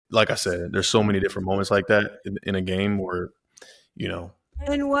like I said, there's so many different moments like that in a game where, you know.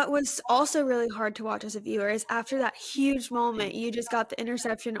 And what was also really hard to watch as a viewer is after that huge moment, you just got the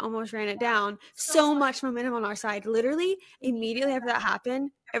interception, almost ran it down. So much momentum on our side. Literally, immediately after that happened,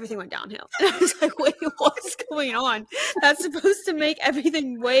 everything went downhill. And I was like, wait, what's going on? That's supposed to make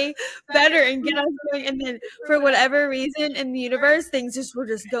everything way better and get us going. And then for whatever reason in the universe, things just were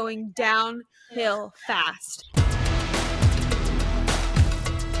just going downhill fast.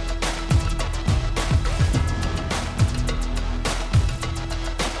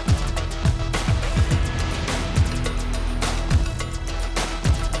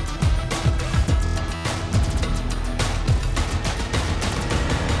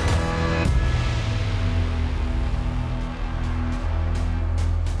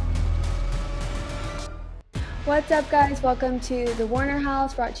 What's up, guys? Welcome to the Warner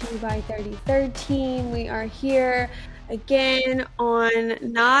House, brought to you by 33rd Team. We are here again on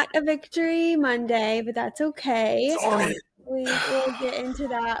not a victory Monday, but that's okay. Sorry. We will get into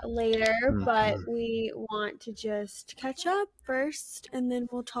that later, but we want to just catch up first, and then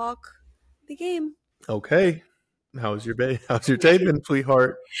we'll talk the game. Okay. How's your day? How's your day been,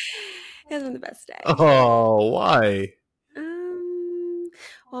 sweetheart? It hasn't been the best day. Oh, why?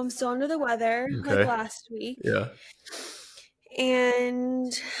 Well, I'm still under the weather, like last week. Yeah.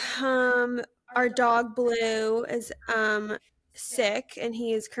 And our dog Blue is sick, and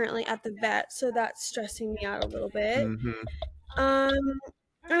he is currently at the vet, so that's stressing me out a little bit. I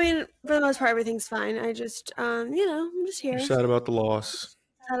mean, for the most part, everything's fine. I just, I'm just here. You're sad about the loss.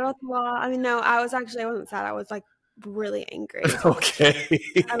 Sad about the loss. I mean, no, I wasn't sad. I was like really angry. Okay.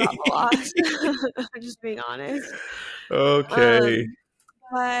 About the loss. I'm just being honest. Okay.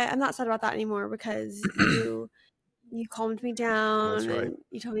 But I'm not sad about that anymore because you calmed me down. That's right. And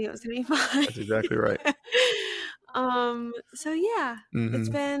you told me it was gonna be fine. That's exactly right. So yeah,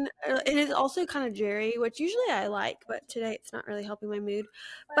 it is also kind of dreary, which usually I like, but today it's not really helping my mood.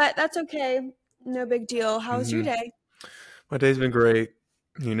 But that's okay. No big deal. How was your day? My day's been great.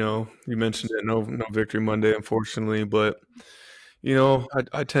 You know, you mentioned it, no victory Monday, unfortunately, but you know,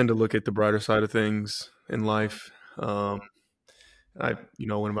 I tend to look at the brighter side of things in life. I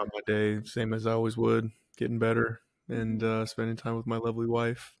went about my day same as I always would, getting better and spending time with my lovely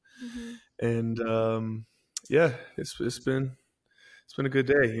wife. And yeah, it's been a good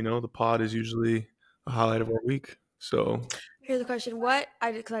day. You know, the pod is usually a highlight of our week. So here's the question: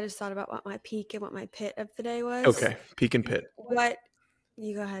 because I just thought about what my peak and what my pit of the day was. Okay, peak and pit. What?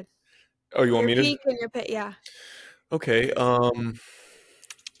 You go ahead. Oh, you want me to? Your peak and your pit, yeah. Okay. Sometimes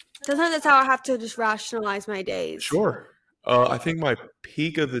that's how I have to just rationalize my days. Sure. I think my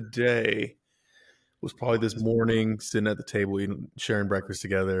peak of the day was probably this morning, sitting at the table, sharing breakfast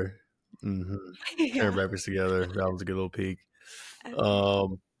together. Sharing breakfast together. That was a good little peak.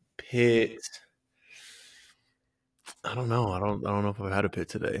 Pit. I don't know. I don't know if I've had a pit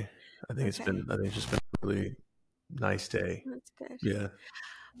today. I think it's just been a really nice day. That's good. Yeah.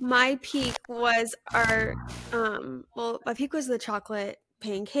 My peak was my peak was the chocolate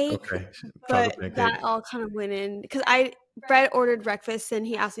pancake. Okay. But that all kind of went in because Brett ordered breakfast and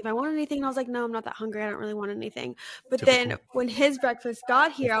he asked me if I wanted anything, and I was like, no, I'm not that hungry. I don't really want anything. But then when his breakfast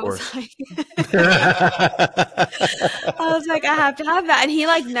got here, I was like, I have to have that. And he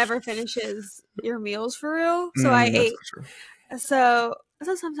like never finishes your meals for real. So I ate. So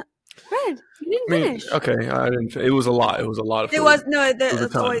sometimes. Red, you didn't finish. Okay, I didn't. It was a lot. It was a lot of food.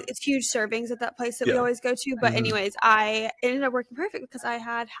 It's huge servings at that place that we always go to. But anyways, it ended up working perfect because I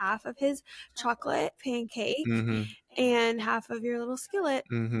had half of his chocolate pancake and half of your little skillet.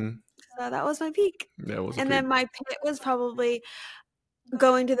 So that was my peak. Then my pit was probably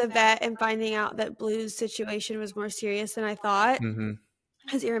going to the vet and finding out that Blue's situation was more serious than I thought.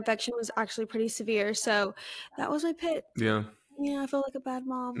 His ear infection was actually pretty severe. So that was my pit. Yeah. Yeah, I feel like a bad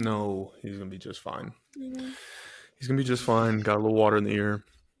mom. No, he's going to be just fine. He's going to be just fine. Got a little water in the ear.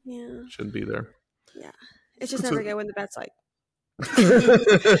 Yeah. Shouldn't be there. Yeah. It's just never good when the vet's like.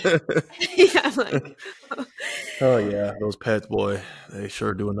 Yeah, I'm like. Oh, yeah. Those pets, boy, they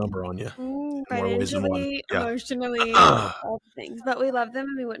sure do a number on you. Financially, emotionally, all the things. But we love them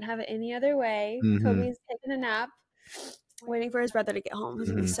and we wouldn't have it any other way. Kobe's taking a nap, waiting for his brother to get home. He's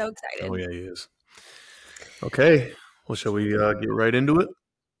going to be so excited. Oh, yeah, he is. Okay. Well, shall we get right into it?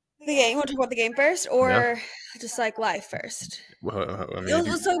 The game. Want to talk about the game first, or just like life first? Well, I mean,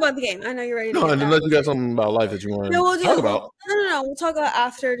 let's talk about the game. I know you're ready. Unless you got something about life that you want to talk about. No. We'll talk about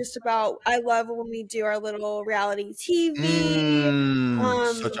after. Just about. I love when we do our little reality TV.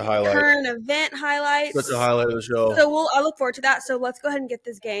 Such a highlight. Current event highlights. Such a highlight of the show. So I look forward to that. So let's go ahead and get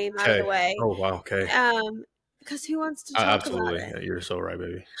this game out of the way. Oh wow. Okay. Because who wants to talk about Absolutely. it? You're so right,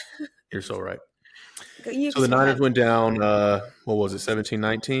 baby. You're so right. You So the just go Niners ahead. went down, what was it,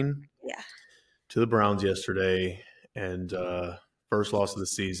 17-19 Yeah. to the Browns yesterday, and first loss of the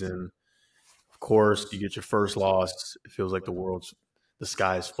season. Of course, you get your first loss. It feels like the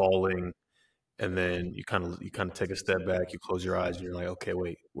sky is falling, and then you kind of take a step back. You close your eyes, and you're like, okay,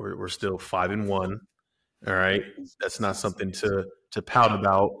 wait, we're still 5-1. All right, that's not something to pout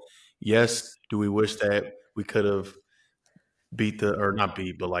about. Yes, do we wish that we could have beat or not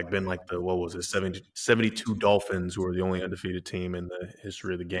beat, but like been like what was it, 72 Dolphins, who are the only undefeated team in the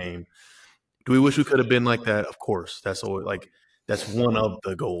history of the game. Do we wish we could have been like that? Of course. That's always like that's one of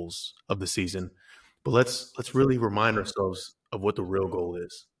the goals of the season. But let's really remind ourselves of what the real goal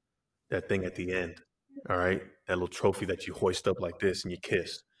is. That thing at the end. All right. That little trophy that you hoist up like this and you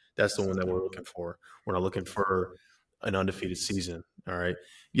kiss. That's the one that we're looking for. We're not looking for an undefeated season. All right.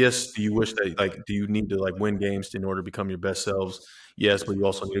 Yes, do you wish that do you need to win games in order to become your best selves? Yes, but you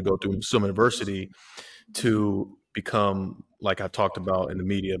also need to go through some adversity to become, like I've talked about in the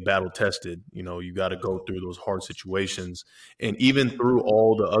media, battle tested. You got to go through those hard situations. And even through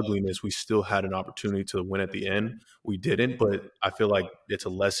all the ugliness, we still had an opportunity to win at the end. We didn't, but I feel like it's a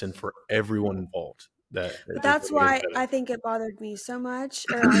lesson for everyone involved that But there's that's no getting why I think it bothered me so much,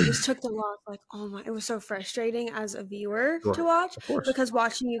 or I just took the loss like, oh my, it was so frustrating as a viewer to better. watch Of course. because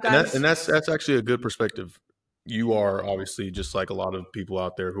watching you And that guys. and that's actually a good perspective. You are obviously just like a lot of people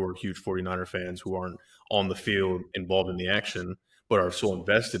out there who are huge 49er fans who aren't on the field involved in the action, but are so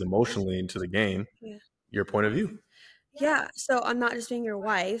invested emotionally into the game. Yeah. Your point of view. Yeah, so I'm not just being your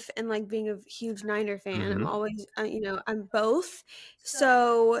wife and like being a huge Niner fan. I'm Hmm. always, I'm both.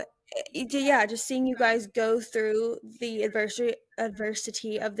 So, yeah, just seeing you guys go through the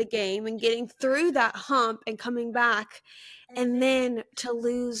adversity of the game and getting through that hump and coming back, and then to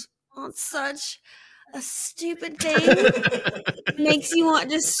lose on such a stupid thing makes you want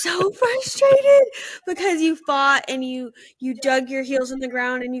just so frustrated because you fought and you dug your heels in the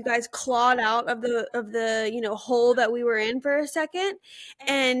ground and you guys clawed out of the hole that we were in for a second.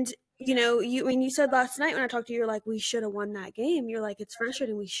 And when you said last night when I talked to you, you're like, we should have won that game. You're like, it's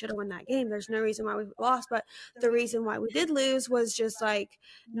frustrating, we should have won that game, there's no reason why we lost. But the reason why we did lose was just like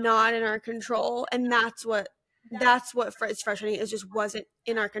not in our control, and that's what is frustrating. It just wasn't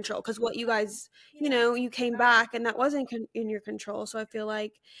in our control because what you guys, you came back and that wasn't in your control. So I feel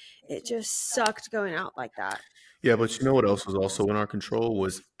like it just sucked going out like that. Yeah, but you know what else was also in our control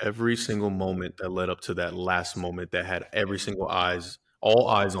was every single moment that led up to that last moment that had all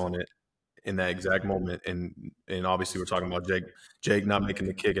eyes on it in that exact moment. And obviously we're talking about Jake not making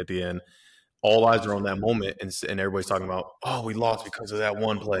the kick at the end. All eyes are on that moment, and everybody's talking about, oh, we lost because of that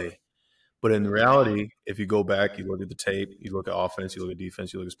one play. But in reality, if you go back, you look at the tape, you look at offense, you look at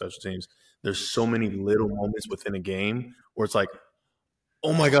defense, you look at special teams, there's so many little moments within a game where it's like,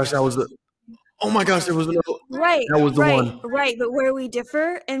 oh my gosh, oh my gosh, there was another, Right, that was the right, one. right. But where we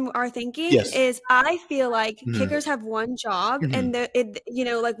differ in our thinking Yes. is I feel like Mhm. kickers have one job, Mhm.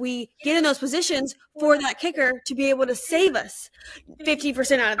 and like we get in those positions for that kicker to be able to save us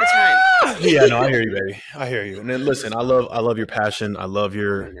 50% out of the time. Yeah, no, I hear you, baby. I hear you. And then listen, I love your passion. I love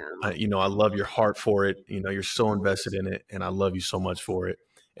I know. I love your heart for it. You're so invested in it, and I love you so much for it.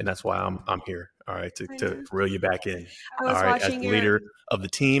 And that's why I'm here. All right, to I to know. reel you back in. I All was right, as watching the your leader of the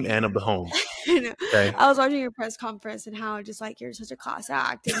team and of the home. I know. Okay, I was watching your press conference and how just like you're such a class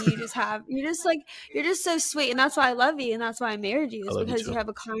act, and you're just so sweet, and that's why I love you and that's why I married you, I is love you because you too. have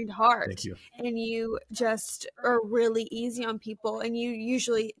a kind Thank heart you. and you just are really easy on people, and you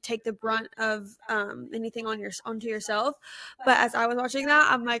usually take the brunt of anything onto yourself. But as I was watching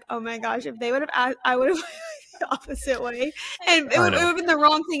that, I'm like, oh my gosh, if they would have asked, I would have the opposite way, and it I would, know, have been the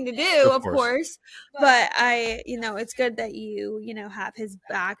wrong thing to do, of of course. course. But it's good that have his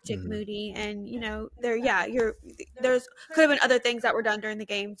back, Jake Mhm. Moody, and there's could have been other things that were done during the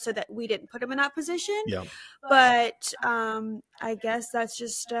game so that we didn't put him in that position. Yeah, But I guess that's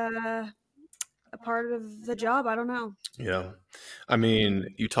just a part of the job. I don't know. yeah. I mean,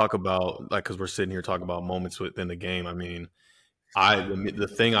 you talk about because we're sitting here talking about moments within the game. I mean,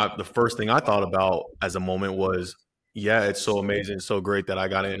 the first thing I thought about as a moment was, yeah, it's so amazing, it's so great that I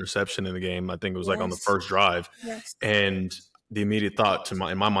got an interception in the game. I think it was like on the Yes. first drive, Yes. and the immediate thought in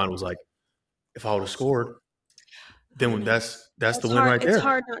my mind was like, if I would have scored, I then know. that's the It's win hard. right It's there.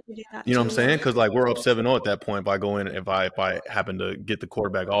 hard not to do that You know what I'm too. Yeah. saying? Because like we're up 7-0 at that point. If I go in, if I happen to get the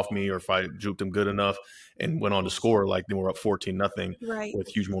quarterback off me, or if I juked him good enough and went on to score, like then we're up 14-0 Right. with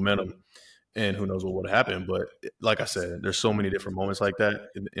huge momentum, and who knows what would happen. But like I said, there's so many different moments like that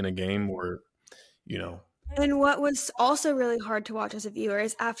in a game where you know And what was also really hard to watch as a viewer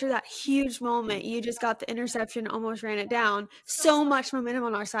is after that huge moment, you just got the interception, almost ran it down. So much momentum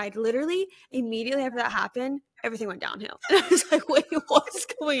on our side. Literally, immediately after that happened, everything went downhill. And I was like, wait, what's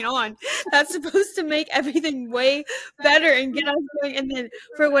going on? That's supposed to make everything way better and get us going. And then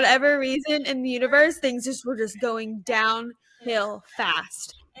for whatever reason in the universe, things just were just going downhill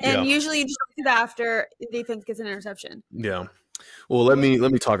fast. And Yeah. usually you just see that after the defense gets an interception. Yeah. Well, let me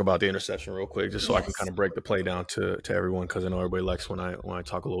talk about the interception real quick, just so I can kind Yes. of break the play down to everyone, because I know everybody likes when I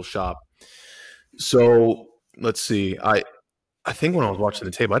talk a little shop. So let's see. I think when I was watching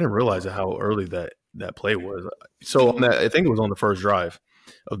the tape, I didn't realize how early that play was. So on that, I think it was on the first drive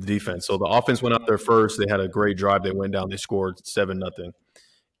of the defense. So the offense went out there first. They had a great drive. They went down. They scored 7-0,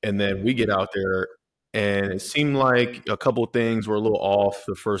 and then we get out there, and it seemed like a couple of things were a little off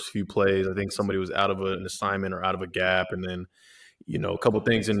the first few plays. I think somebody was out of an assignment or out of a gap, and then a couple of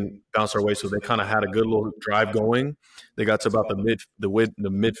things and bounced our way. So they kind of had a good little drive going. They got to about the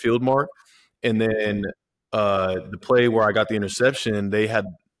midfield mark, and then the play where I got the interception, they had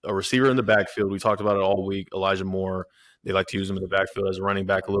a receiver in the backfield. We talked about it all week. Elijah Moore. They like to use him in the backfield as a running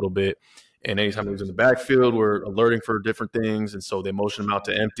back a little bit. And anytime he was in the backfield, we're alerting for different things. And so they motion him out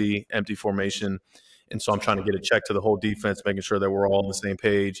to empty formation. And so I'm trying to get a check to the whole defense, making sure that we're all on the same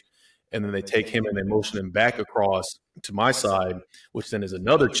page. And then they take him and they motion him back across to my side, which then is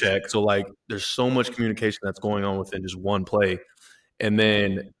another check. So like there's so much communication that's going on within just one play. And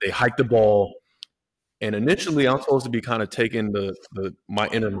then they hike the ball. And initially, I'm supposed to be kind of taking my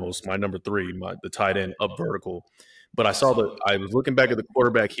innermost, my number 3, the tight end up vertical. But I was looking back at the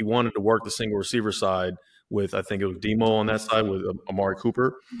quarterback. He wanted to work the single receiver side with, I think it was Demo on that side with Amari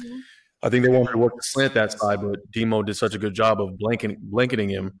Cooper. Mm-hmm. I think they wanted to work the slant that side, but Demo did such a good job of blanketing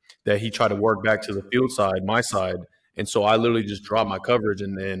him that he tried to work back to the field side, my side. And so I literally just dropped my coverage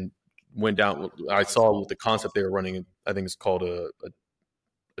and then went down. I saw with the concept they were running, I think it's called a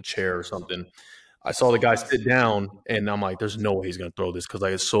chair or something. I saw the guy sit down, and I'm like, "There's no way he's going to throw this," because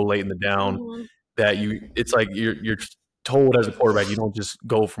like it's so late in the down Mm-hmm. that it's like you're told as a quarterback you don't just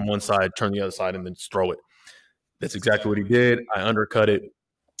go from one side, turn the other side, and then just throw it. That's exactly what he did. I undercut it.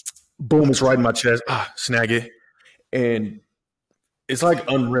 Boom! It's right in my chest. Snag it, and it's like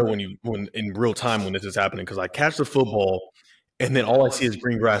unreal when in real time when this is happening, because I catch the football, and then all I see is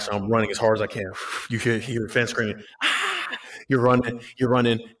green grass, and I'm running as hard as I can. You hear the fans screaming, "Ah!" You're running,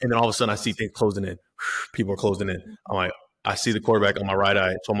 and then all of a sudden I see things closing in. People are closing in. I'm like, I see the quarterback on my right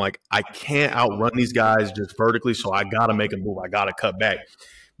eye, so I'm like, I can't outrun these guys just vertically, so I gotta make a move. I gotta cut back.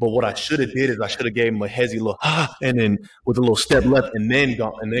 But what I should have did is I should have gave him a hezzy little and then with a little step left, and then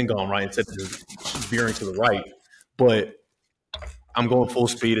gone right instead of just veering to the right. But I'm going full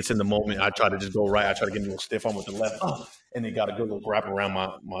speed. It's in the moment. I try to just go right. I try to get a little stiff arm with the left, and then got a good little grab around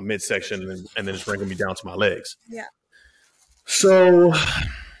my midsection, and then just bringing me down to my legs. Yeah. So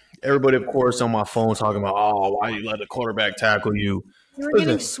everybody, of course, on my phone talking about, why you let the quarterback tackle you? You were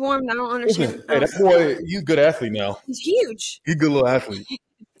getting swarmed. I don't understand. Hey, that boy, he's a good athlete now. He's huge. He's a good little athlete.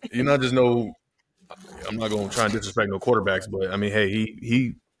 You're not just no. I'm not going to try and disrespect no quarterbacks, but I mean, hey,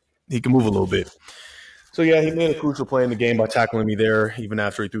 he can move a little bit. So yeah, he made a crucial play in the game by tackling me there, even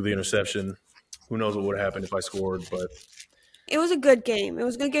after he threw the interception. Who knows what would have happened if I scored? But it was a good game. It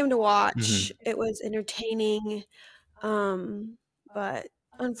was a good game to watch. Mm-hmm. It was entertaining, but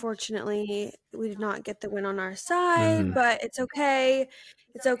unfortunately, we did not get the win on our side. Mm-hmm. But it's okay.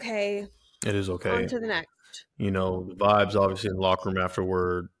 It's okay. It is okay. On to the next. The vibes obviously in the locker room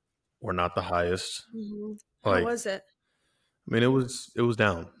afterward were not the highest. Mm-hmm. Like, how was it? I mean, it was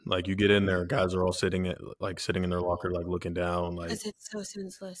down. Like you get in there, guys are all sitting in their locker, like looking down. Like, because it's so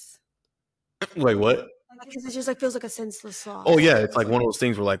senseless. Like what? Because it just like feels like a senseless loss. Oh yeah, it's like one of those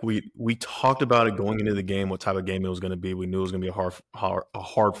things where like we talked about it going into the game, what type of game it was going to be. We knew it was going to be a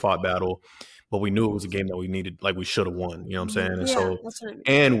hard fought battle, but we knew it was a game that we needed, like we should have won. You know what I'm saying? And yeah, that's what I mean.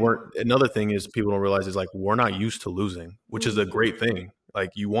 And another thing is people don't realize is like we're not used to losing, which is a great thing.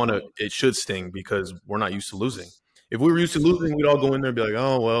 Like it should sting because we're not used to losing. If we were used to losing, we'd all go in there and be like,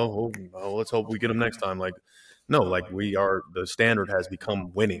 oh well, let's hope we get them next time. Like no, like the standard has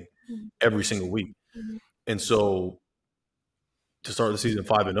become winning every single week. And so to start the season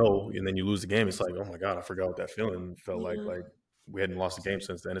 5-0 and then you lose the game, it's like, oh my God, I forgot what that feeling felt like. Like we hadn't lost a game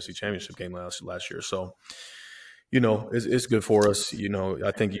since the NFC Championship game last year. So, it's good for us.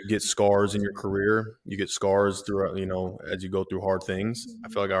 I think you get scars in your career. You get scars throughout, as you go through hard things. I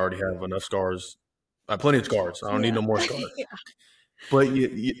feel like I already have enough scars. I have plenty of scars. I don't need no more scars. But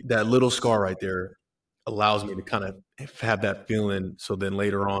that little scar right there allows me to kind of have that feeling. So then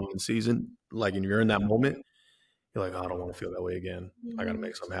later on in the season, like, and you're in that moment, you're like, oh, I don't want to feel that way again. I got to Mhm.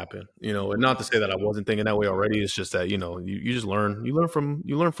 make something happen, and not to say that I wasn't thinking that way already. It's just that, you just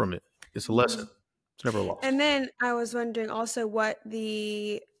you learn from it. It's a lesson. Mhm. It's never a loss. And then I was wondering also what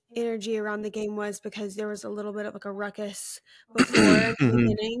the energy around the game was, because there was a little bit of like a ruckus before in the Mhm.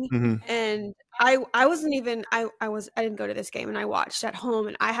 beginning. Mhm. And I wasn't even I didn't go to this game, and I watched at home,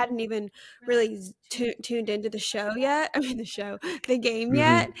 and I hadn't even really tuned into the show yet. I mean the game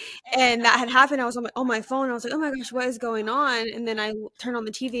yet. Mhm. And that had happened. I was on my phone. I was like, "Oh my gosh, what is going on?" And then I turned on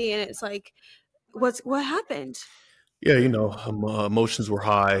the TV, and it's like, what happened? Yeah, emotions were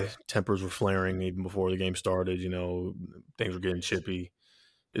high, tempers were flaring even before the game started. Things were getting chippy.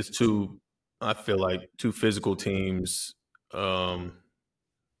 It's I feel like two physical teams, um,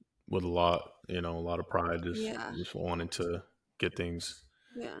 with a lot of pride, Yeah. just wanting to get things.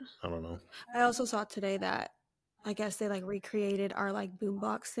 Yeah. I don't know. I also saw today that I guess they like recreated our like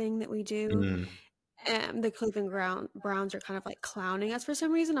boombox thing that we do. Mm. And the Browns are kind of like clowning us for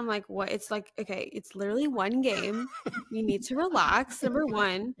some reason. I'm like, what? It's like, okay, it's literally one game. You need to relax. Number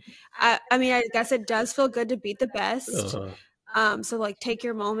one. I mean, I guess it does feel good to beat the best. Uh, So like take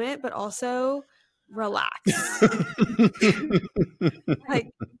your moment, but also relax. Like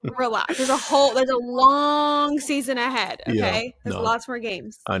relax. There's a long season ahead. yeah, Okay. There's no, lots more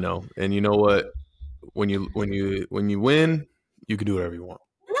games. I know. And you know what? When you win, you can do whatever you want.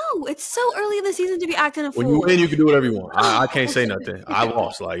 No, it's so early in the season to be acting a When you fool. win, you can do whatever you want. I can't Oh. say nothing. I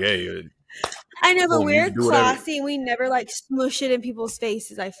lost. Like, hey, I know, but boom, you we're can do whatever. classy and we never like smush it in people's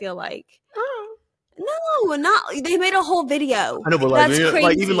faces, I feel like. No, not they made a whole video. I know, but That's even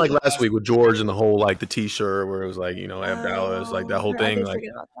crazy. like last week with George and the whole like the T-shirt where it was like F Dallas, like that Oh, whole I thing, did like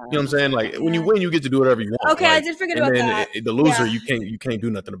forget about you know what that. I'm saying? Like when you Yeah. win, you get to do whatever you want. Okay, I Like, did forget and about then that. the loser, Yeah. you can't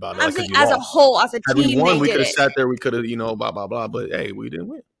do nothing about it, I'm like because saying you as a lost. whole, as a Had we team, they won, we did could have it. sat there, we could have blah blah blah. But hey, we didn't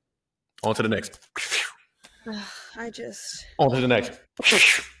win. On to the next. I just. On to the next.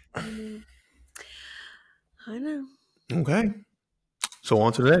 I know. Okay. So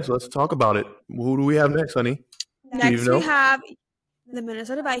on to the next. Let's talk about it. Who do we have next, honey? Do you even Next, we know? have the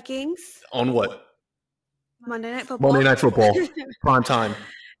Minnesota Vikings. On what? Monday Night Football. Monday Night Football. Prime time.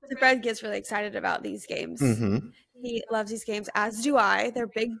 So Fred gets really excited about these games. Mm-hmm. He loves these games, as do I. They're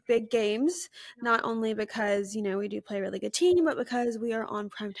big games, not only because, we do play a really good team, but because we are on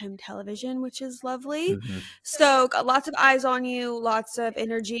primetime television, which is lovely. Mm-hmm. So got lots of eyes on you, lots of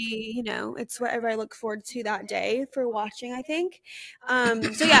energy. It's what everybody looks forward to that day for watching, I think.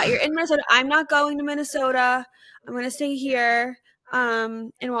 So yeah, you're in Minnesota. I'm not going to Minnesota. I'm going to stay here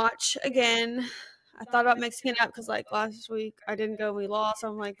and watch again. I thought about mixing it up because like last week I didn't go and we lost. So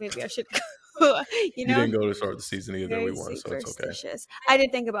I'm like, maybe I should go, You didn't go to start the season either. We very won, so it's okay. superstitious. I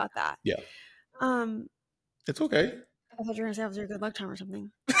did think about that. Yeah. Um, It's okay. I thought you were gonna say it was your good luck time or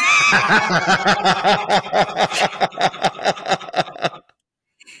something.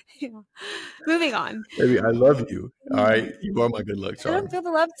 Yeah. Moving on. Baby, I love you. All right. You are my good luck I charm. don't feel the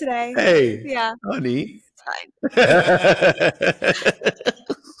love today. Hey, Yeah, honey. it's fine.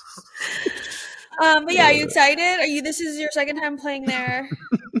 But yeah, are you excited? This is your second time playing there?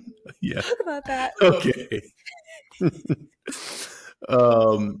 Yeah. Talk about that. Okay.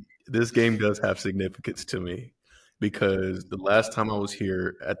 This game does have significance to me because the last time I was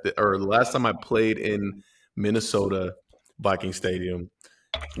here the last time I played in Minnesota Viking Stadium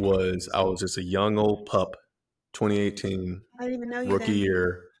I was just a young old pup, 2018 I didn't even know you rookie then.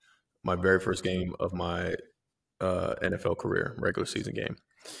 year, my very first game of my NFL career, regular season game.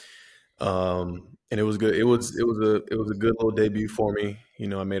 And it was good. It was a good little debut for me.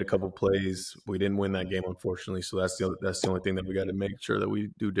 I made a couple plays. We didn't win that game, unfortunately. So that's the only thing that we got to make sure that we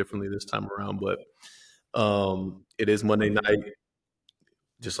do differently this time around. But it is Monday night,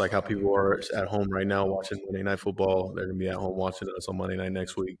 just like how people are at home right now watching Monday Night Football. They're gonna be at home watching us on Monday night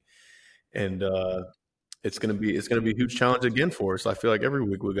next week, and it's gonna be a huge challenge again for us. I feel like every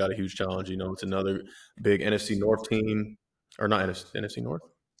week we got a huge challenge. It's another big NFC North team, or not NFC North.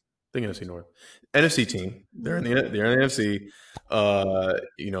 I think NFC North, NFC team. They're in the NFC.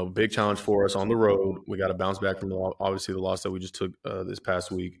 Big challenge for us on the road. We got to bounce back from obviously the loss that we just took this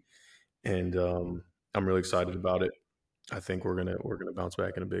past week, and I'm really excited about it. I think we're gonna bounce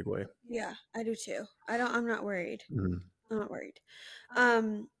back in a big way. Yeah, I do too. I'm not worried. Mm-hmm. I'm not worried.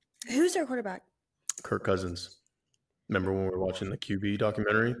 Who's their quarterback? Kirk Cousins. Remember when we were watching the QB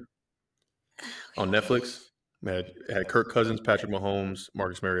documentary on Netflix? It had Kirk Cousins, Patrick Mahomes,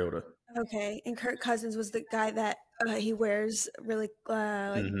 Marcus Mariota. Okay, and Kirk Cousins was the guy that he wears really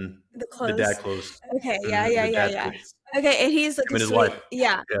like the clothes. The dad clothes. Okay, yeah. Fits. Okay, and he's like Him and his sweet. wife.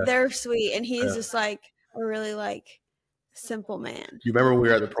 Yeah, Yeah. they're sweet, and he's Yeah. just like a really like simple man. You remember when we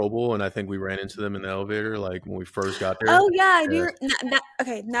were at the Pro Bowl and I think we ran into them in the elevator, like when we first got there? Oh yeah, I Yeah. do.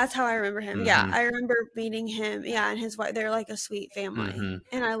 Okay, that's how I remember him. Yeah, Mm-hmm. I remember meeting him. Yeah, and his wife. They're like a sweet family, Mm-hmm.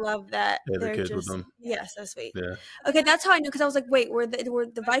 and I love that Yeah, the they're kids with just them. so sweet. Yeah. Okay, that's how I knew because I was like, wait, were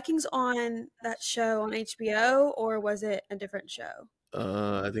the Vikings on that show on HBO or was it a different show?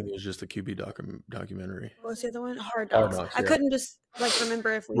 I think it was just a QB documentary. What was the other one? Hard Hard Knocks. Knocks, I yeah. couldn't just like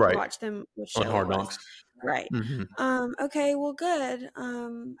remember if we Right. watched them, which On show it Hard was. Knocks. Right. Mm-hmm. Okay, well good.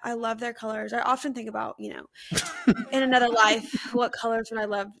 I love their colors. I often think about, in another life, what colors would I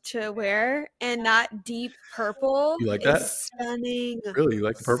love to wear? And that deep purple You like is that? stunning. Really? You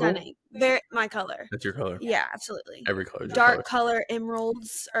like the purple? Stunning. Very my color. That's your color. Yeah, absolutely. Every color is your color. Dark color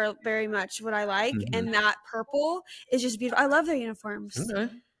emeralds are very much what I like, Mm-hmm. and that purple is just beautiful. I love their uniforms.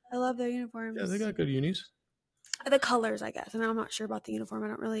 Okay. I love their uniforms. Yeah, they got good unis. The colors, I guess. I mean, I'm not sure about the uniform. I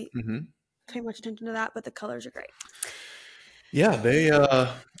don't really Mm-hmm. pay much attention to that, but the colors are great. Yeah, they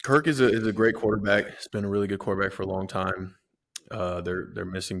Kirk is a great quarterback. He's been a really good quarterback for a long time. They're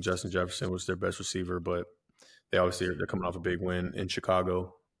missing Justin Jefferson, which is their best receiver, but they're coming off a big win in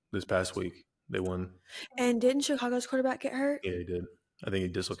Chicago this past week. They won. And didn't Chicago's quarterback get hurt? Yeah, he did. I think he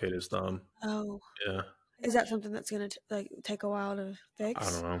dislocated his thumb. Oh. Yeah. Is that something that's going to take a while to fix?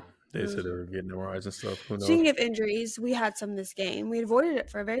 I don't know. They said they were getting MRIs and stuff. Who knows? Speaking of injuries, we had some this game. We avoided it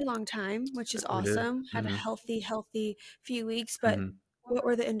for a very long time, which is awesome. Had a healthy few weeks. But what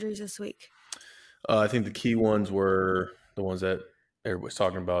were the injuries this week? I think the key ones were the ones that everybody's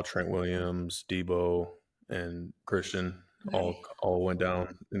talking about: Trent Williams, Debo, and Christian. Okay. All went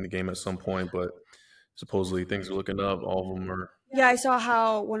down in the game at some point, but supposedly things are looking up. All of them are. Yeah, I saw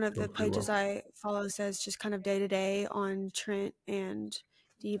how one of the Doing pretty pages well. I follow says just kind of day to day on Trent and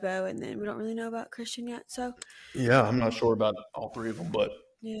Debo, and then we don't really know about Christian yet. So Yeah, I'm not sure about all three of them, but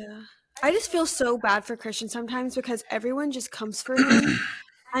yeah, I just feel so bad for Christian sometimes because everyone just comes for him.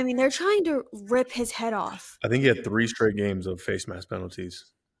 I mean, they're trying to rip his head off. I think he had 3 straight games of face mask penalties.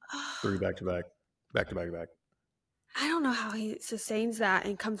 3 back to back. I don't know how he sustains that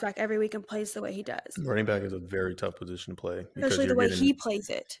and comes back every week and plays the way he does. Running back is a very tough position to play. Especially the way he plays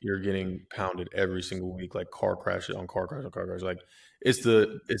it. You're getting pounded every single week, like car crashes on car crash on car crash. Like it's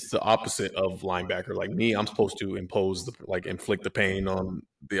the opposite of linebacker. Like me, I'm supposed to inflict the pain on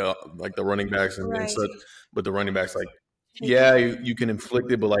the the running backs and such. But the running backs, yeah, you can inflict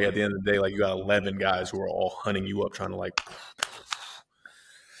it, but like at the end of the day, like you got 11 guys who are all hunting you up, trying to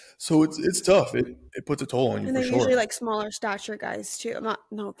So it's tough. It puts a toll on you. And they're for sure. usually like smaller stature guys too. I'm not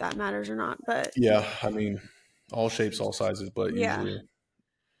know if that matters or not, but yeah, I mean, all shapes, all sizes, but usually.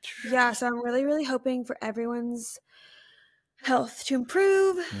 Yeah, so I'm really, really hoping for everyone's health to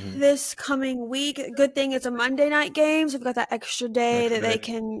improve this coming week. Good thing it's a Monday night game, so we've got that extra day that they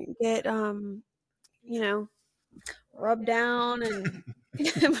can get, rubbed down and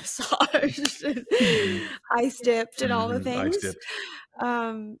massaged and ice dipped and all the things. Ice dipped.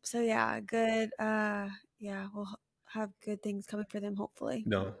 So yeah, good. We'll have good things coming for them, hopefully.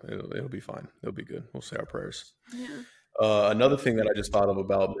 No, it'll be fine. It'll be good. We'll say our prayers. Yeah. Another thing that I just thought of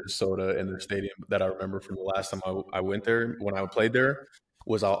about Minnesota and their stadium that I remember from the last time I went there, when I played there,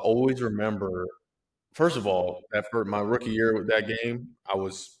 was I'll always remember, first of all, for my rookie year with that game, I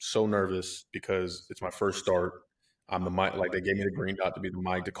was so nervous because it's my first start. I'm the mic, they gave me the green dot to be the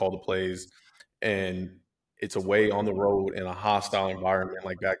mic to call the plays. And it's away on the road in a hostile environment.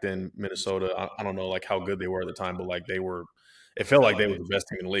 Like back then, Minnesota, I don't know how good they were at the time, but it felt like they were the best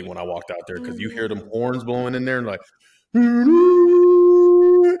team in the league when I walked out there because you hear them horns blowing in there and and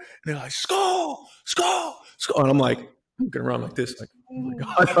they're like, skull, and I'm like, I'm looking around like this, oh my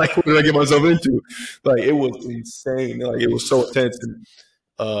God, what did I get myself into? It was insane. It was so intense. And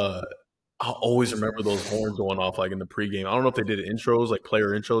I'll always remember those horns going off in the pregame. I don't know if they did intros,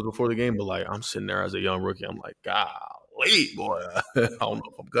 player intros before the game, but I'm sitting there as a young rookie. I'm like, golly, boy, I don't know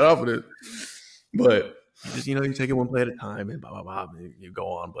if I'm good off of it. But you take it one play at a time and blah blah blah, and you go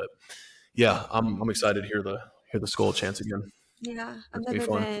on. But yeah, I'm excited to hear the Skull chants again. Yeah, I've never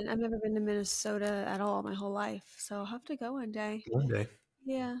been to Minnesota at all my whole life, so I'll have to go one day. One day.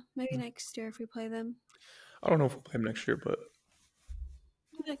 Yeah, maybe next year if we play them. I don't know if we'll play them next year, but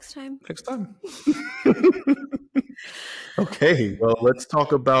next time. Okay, well, let's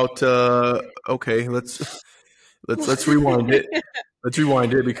talk about. Let's rewind it. Let's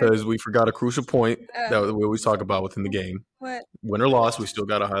rewind it because we forgot a crucial point that we always talk about within the game. What? Win or loss, we still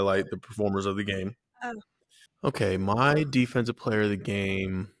got to highlight the performers of the game. Oh. Okay, my defensive player of the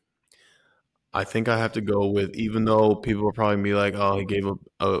game, I think I have to go with, even though people will probably be like, oh, he gave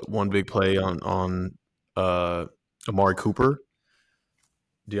a one big play on Amari Cooper,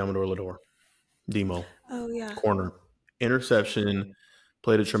 Deommodore Lenoir, Demo. Oh, yeah. Corner. interception,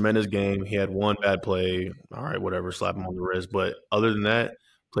 played a tremendous game. He had one bad play. All right, whatever, slap him on the wrist. But other than that,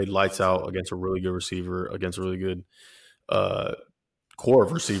 played lights out against a really good receiver, against a really good uh, core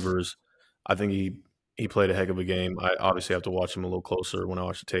of receivers. I think he played a heck of a game. I obviously have to watch him a little closer when I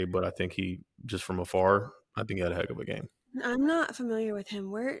watch the tape, but I think he just from afar, I think he had a heck of a game. I'm not familiar with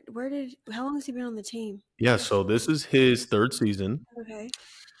him. How long has he been on the team? Yeah, so this is his third season. Okay.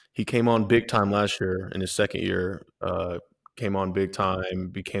 He came on big time last year in his second year. Came on big time,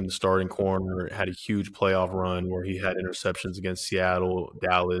 became the starting corner, had a huge playoff run where he had interceptions against Seattle,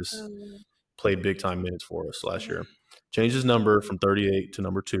 Dallas, played big time minutes for us last year. Changed his number from 38 to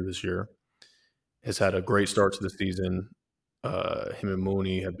number 2 this year. Has had a great start to the season. Him and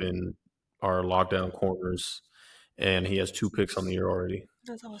Mooney have been our lockdown corners, and he has 2 picks on the year already.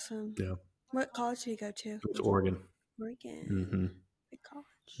 That's awesome. Yeah. What college did he go to? It was Oregon. Oregon. Mm-hmm. Big college.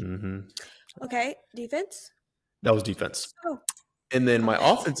 Mm-hmm. Okay, defense? That was defense. Oh. And then my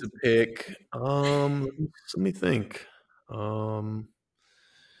offensive pick, let me think. I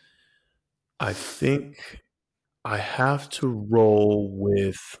think I have to roll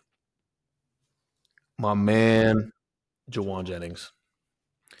with my man, Jawan Jennings.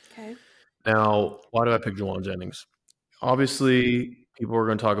 Okay. Now, why do I pick Jawan Jennings? Obviously, people are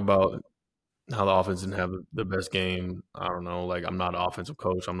going to talk about how the offense didn't have the best game. I don't know. Like, I'm not an offensive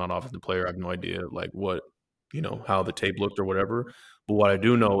coach. I'm not an offensive player. I have no idea, like, how the tape looked or whatever. But what I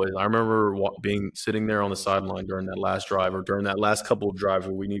do know is I remember sitting there on the sideline during that last drive or during that last couple of drives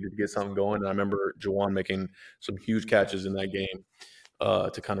where we needed to get something going. And I remember Jawan making some huge catches in that game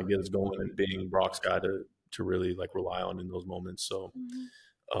to kind of get us going and being Brock's guy to really, like, rely on in those moments. So,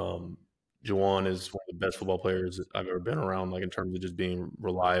 Jawan is one of the best football players I've ever been around, like in terms of just being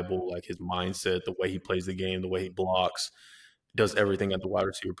reliable, like his mindset, the way he plays the game, the way he blocks, does everything at the wide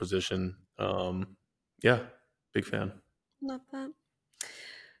receiver position. Yeah, big fan. Love that.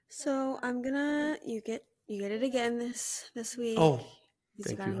 So you get it again this week. Oh,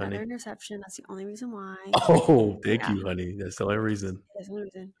 Because you got another interception. That's the only reason why. Oh, thank you, honey. That's the only reason. That's the only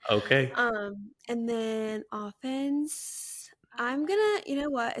reason. Okay. And then offense. I'm gonna, you know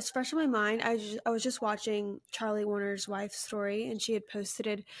what? It's fresh in my mind. I was just watching Charlie Warner's wife's story, and she had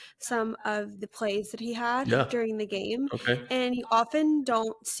posted some of the plays that he had during the game. Okay. And you often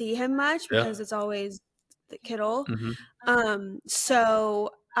don't see him much because it's always the Kittle. So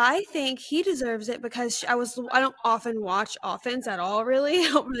I think he deserves it because I don't often watch offense at all, really. I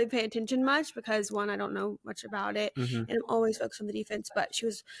don't really pay attention much because, one, I don't know much about it, and I'm always focused on the defense. But she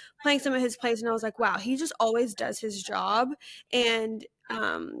was playing some of his plays, and I was like, wow, he just always does his job. And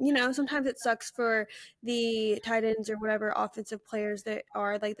sometimes it sucks for the tight ends or whatever offensive players that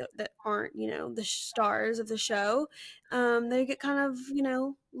are like that aren't, the stars of the show. They get kind of,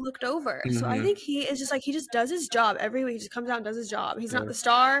 looked over. So I think he is just like, he just does his job every week. He just comes out and does his job. He's not the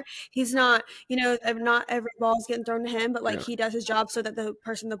star. He's not, not every ball is getting thrown to him, but like he does his job so that the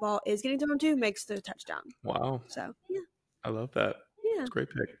person the ball is getting thrown to makes the touchdown. Wow. So, yeah. I love that. Yeah. It's a great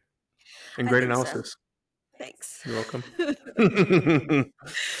pick. And great analysis. So. Thanks. You're welcome.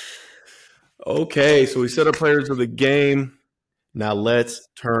 Okay, so we set up players of the game. Now let's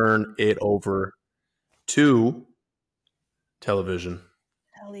turn it over to television.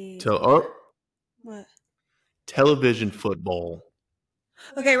 What? Television football.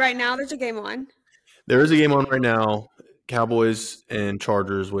 Okay, right now there's a game on. There is a game on right now. Cowboys and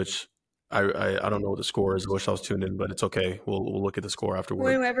Chargers, which I don't know what the score is. I wish I was tuned in, but it's okay. We'll look at the score afterward.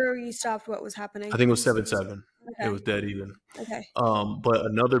 Whenever you stopped, what was happening? I think it was 7-7. Okay. It was dead even. Okay. But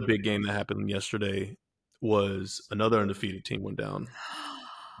another big game that happened yesterday was another undefeated team went down.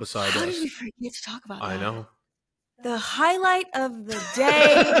 Besides How us. did we forget to talk about that? I know. The highlight of the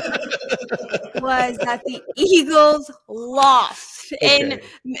day was that the Eagles lost. Okay. And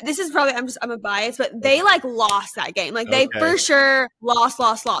this is probably, I'm a bias, but they like lost that game. Like they for sure lost.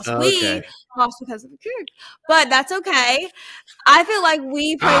 Okay. We lost because of the Cougars. But that's okay. I feel like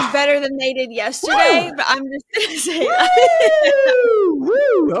we played better than they did yesterday, but I'm just going to say that.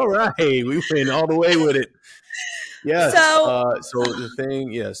 Woo! All right. We went all the way with it. Yes. So the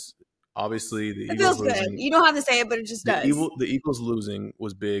thing, yes. Obviously, the Eagles feels good. You don't have to say it, but it just does. The Eagles losing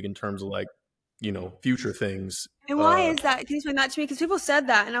was big in terms of like, future things. And why is that? Can you explain that to me? Because people said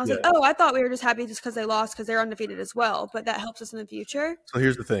that, and I was like, oh, I thought we were just happy just because they lost because they're undefeated as well. But that helps us in the future. So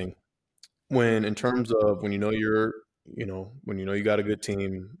here's the thing: in terms of when you got a good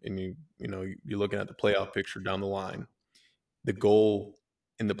team and you're looking at the playoff picture down the line, the goal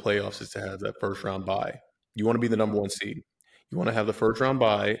in the playoffs is to have that first round bye. You want to be the number 1 seed. You want to have the first round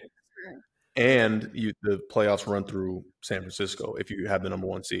bye. And the playoffs run through San Francisco if you have the number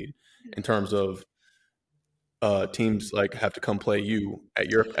 1 seed in terms of teams like have to come play you at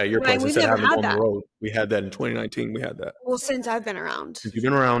your Right, place we've instead of never having to go had on the that. road. We had that in 2019. We had that. Well, since I've been around. Since you've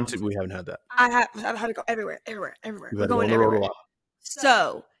been around, we haven't had that. I've had to go everywhere. We've We're had to go on going the road a everywhere. lot.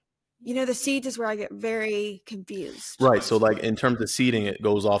 So, the seeds is where I get very confused. Right. So, like, in terms of seeding, it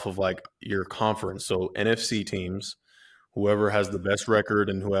goes off of, like, your conference. So, NFC teams, whoever has the best record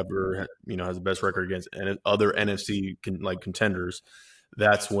and whoever, has the best record against other NFC contenders,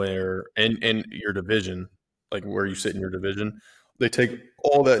 that's where, and your division, like where you sit in your division, they take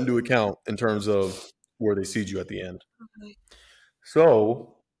all that into account in terms of where they seed you at the end. Okay.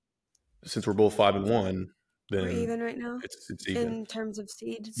 So, since we're both 5-1, then we're even right now. It's even in terms of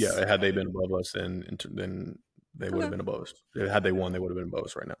seeds. Yeah, had they been above us, then they would have been above us. Had they won, they would have been above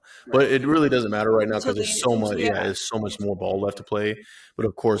us right now. Right. But it really doesn't matter right now because there's so much. Yeah, there's so much more ball left to play. But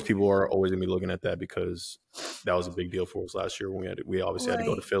of course, people are always gonna be looking at that because that was a big deal for us last year when we obviously had to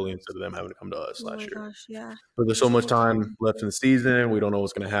go to Philly instead of them having to come to us last year. Gosh, yeah. But there's so much time left in the season. We don't know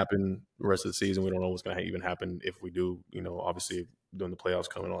what's going to happen the rest of the season. We don't know what's going to even happen if we do. Obviously doing the playoffs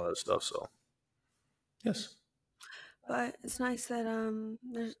coming, all that stuff. So, yes. But it's nice that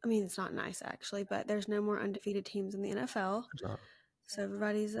it's not nice actually, but there's no more undefeated teams in the NFL. So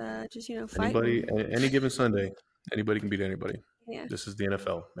everybody's just fighting. Any given Sunday, anybody can beat anybody. Yeah. This is the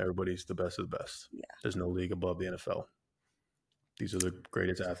NFL. Everybody's the best of the best. Yeah. There's no league above the NFL. These are the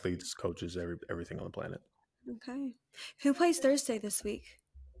greatest athletes, coaches, everything on the planet. Okay. Who plays Thursday this week?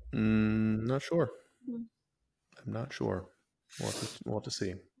 Not sure. I'm not sure. We'll have to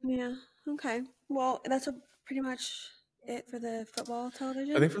see. Yeah. Okay. Well, that's pretty much it for the football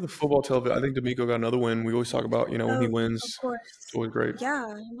television. I think for the football television, I think D'Amico got another win. We always talk about, when he wins. Of course. It's always great. Yeah.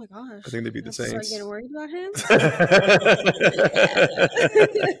 Oh my gosh. I think they beat the Saints. Start getting worried about him.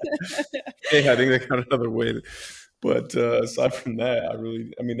 Yeah, I think they got another win. But aside from that,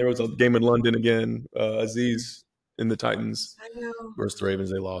 there was a game in London again. Aziz in the Titans versus the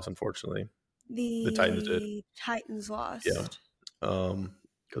Ravens. They lost, unfortunately. The Titans did. Titans lost. Yeah.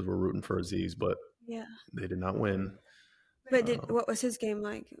 Because we're rooting for Aziz, but they did not win. But what was his game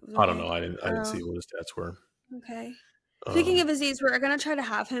like? I don't know. I didn't see what his stats were. Okay. Speaking of Aziz, we're going to try to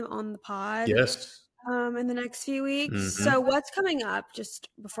have him on the pod. Yes. In the next few weeks. Mm-hmm. So what's coming up, just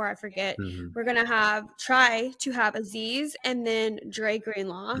before I forget, we're going to try to have Aziz and then Dre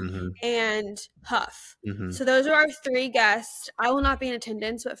Greenlaw and Huff. So those are our 3 guests. I will not be in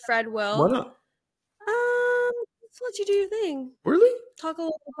attendance, but Fred will. Why not? Let's let you do your thing. Really? Talk a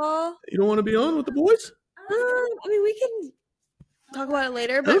little ball. You don't want to be on with the boys? We can talk about it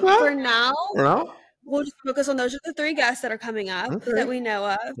later, but for now, we'll just focus on those are the 3 guests that are coming up that we know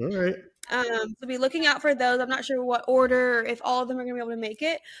of. All right. So be looking out for those. I'm not sure what order, if all of them are going to be able to make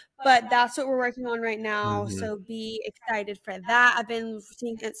it, but that's what we're working on right now. So be excited for that. I've been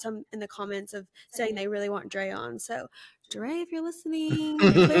seeing some in the comments of saying they really want Dre on. So Dre, if you're listening,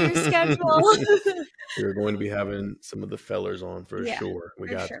 clear your schedule. We're going to be having some of the fellers on for sure. We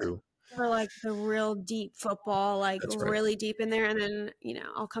got to. For like the real deep football, really deep in there. And then,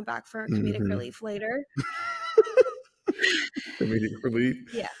 I'll come back for comedic relief later. Comedic relief?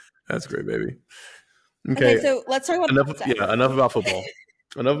 Yeah. That's great, baby. Okay, so let's talk about enough about football.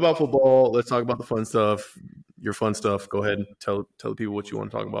 Enough about football. Let's talk about the fun stuff. Your fun stuff. Go ahead and tell the people what you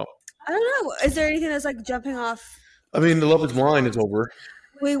want to talk about. I don't know. Is there anything that's jumping off? The Love Is Blind is over.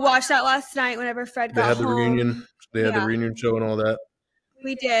 We watched that last night whenever Fred got home. They had the reunion. They had the reunion show and all that.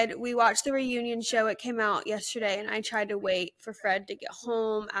 We did. We watched the reunion show. It came out yesterday, and I tried to wait for Fred to get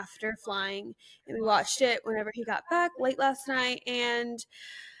home after flying. And we watched it whenever he got back late last night. And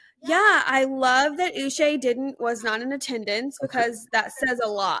yeah, I love that Uche was not in attendance because that says a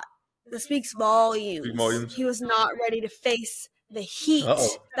lot. That speaks volumes. He was not ready to face the heat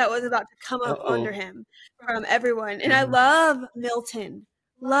that was about to come up under him from everyone. And I love Milton.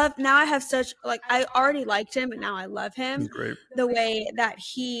 Now I have such I already liked him, but now I love him. He's great. The way that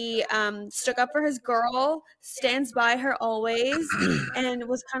he stuck up for his girl, stands by her always, and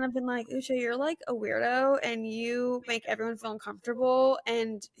was kind of been like, Uche, you're like a weirdo, and you make everyone feel uncomfortable,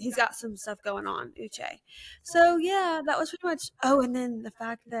 and he's got some stuff going on, Uche. So yeah, that was pretty much. Oh, and then the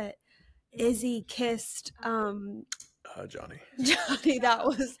fact that Izzy kissed Johnny. I think that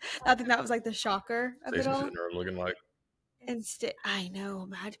was the shocker of it all. Sitting there looking like. And I know,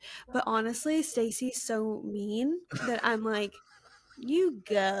 imagine. But honestly, Stacy's so mean that I'm like, you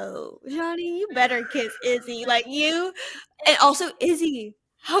go, Johnny. You better kiss Izzy, you. And also, Izzy,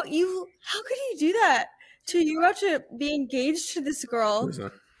 how could you do that? You're about to be engaged to this girl,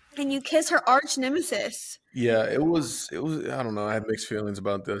 and you kiss her arch nemesis. Yeah, it was. I don't know. I had mixed feelings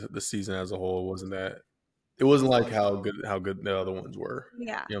about the season as a whole. It wasn't like how good the other ones were.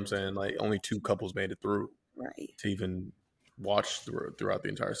 Yeah, you know what I'm saying. Only 2 couples made it through. Right. to even watch throughout the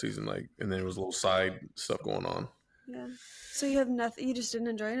entire season. Like, and then there was a little side stuff going on. Yeah. So you have nothing. You just didn't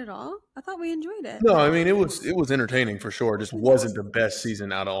enjoy it at all. I thought we enjoyed it. No, I mean it was entertaining for sure. It just wasn't the best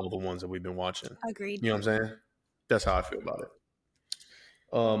season out of all the ones that we've been watching. Agreed. You know what I'm saying? That's how I feel about it.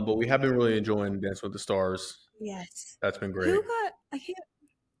 But we have been really enjoying Dance with the Stars. Yes. That's been great. Who got? I can't.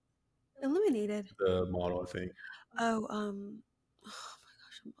 Eliminated. The model, I think. Oh, oh my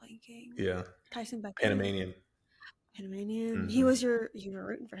gosh, I'm blanking. Yeah. Tyson Beckett. Panamanian. Mm-hmm. You were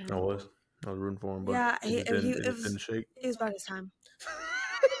rooting for him. I was rooting for him, but yeah, it didn't shake. It was about his time.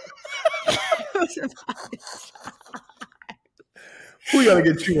 We gotta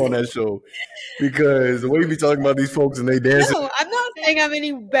get you on that show because the way you be talking about these folks and they dancing. No, I'm not saying I'm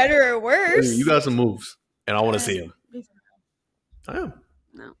any better or worse. You got some moves, and I want to see them. I am.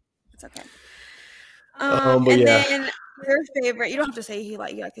 No, it's okay. But and yeah. then your favorite. You don't have to say you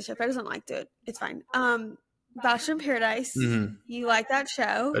like the show. If I doesn't like it, it's fine. Bachelor in Paradise. Mm-hmm. You like that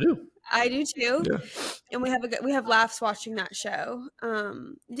show? I do. I do too. Yeah. And we have laughs watching that show.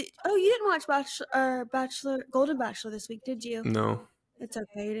 You didn't watch Golden Bachelor this week, did you? No. It's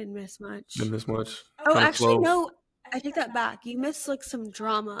okay. You didn't miss much. Didn't miss much. Oh, actually, no. I take that back. You missed like some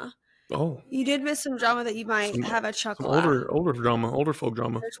drama. Oh. You did miss some drama that you might have a chuckle. Older drama, older folk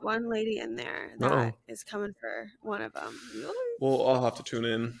drama. There's one lady in there that is coming for one of them. Well, I'll have to tune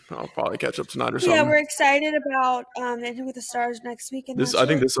in. I'll probably catch up tonight or something. Yeah, we're excited about Dancing with the Stars next week. And I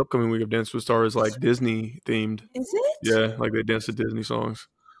think this upcoming week of Dance with Stars is like Disney themed. Is it? Yeah, like they dance to Disney songs.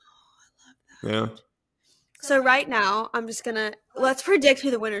 Oh, I love that. Yeah. So right now, let's predict who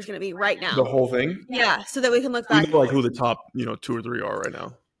the winner is going to be right now. The whole thing? Yeah, so that we can look back. You know, like who the top, 2 or 3 are right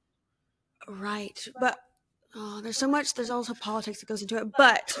now. Right, but there's also politics that goes into it.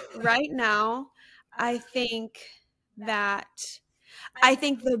 But right now, I think the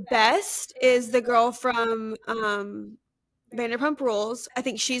best is the girl from Vanderpump Rules. I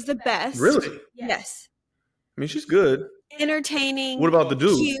think she's the best. Really? Yes. I mean, she's good. Entertaining. What about the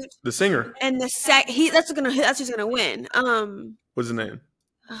dude? Cute, the singer? And that's who's gonna win. What's his name?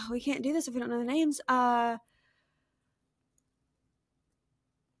 We can't do this if we don't know the names. I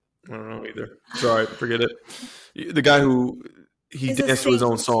don't know either. Sorry, forget it. The guy who he danced to his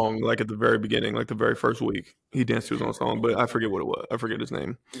own song, like at the very beginning, like the very first week. He danced to his own song, but I forget what it was. I forget his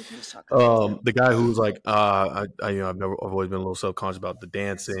name. The guy who was like, I've always been a little self-conscious about the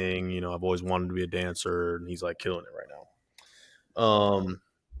dancing. I've always wanted to be a dancer, and he's like killing it right now.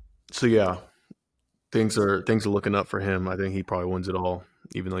 So yeah, things are looking up for him. I think he probably wins it all,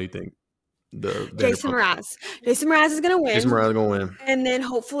 even though you think Jason Mraz. Jason Mraz is gonna win. Jason Mraz is gonna win, and then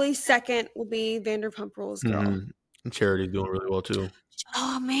hopefully second will be Vanderpump Rules girl. Mm-hmm. And Charity's doing really well too.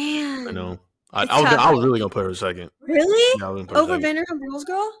 Oh man, I know. I was really gonna put her second. Really? Yeah, over Vanderpump Rules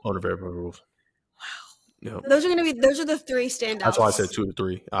girl? Over Vanderpump Rules. Wow. Yep. Those are the 3 standouts. That's why I said 2 to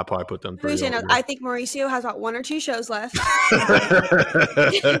 3. I'll probably put them 3 standouts. I think Mauricio has about 1 or 2 shows left.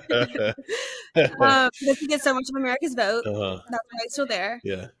 But he gets so much of America's vote. That's why he's still there.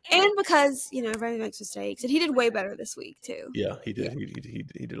 Yeah. And because, everybody makes mistakes. And he did way better this week, too. Yeah, he did. Yeah.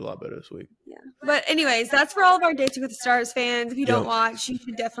 He did a lot better this week. Yeah. But anyways, that's for all of our Dancing with the Stars fans. If you don't watch, you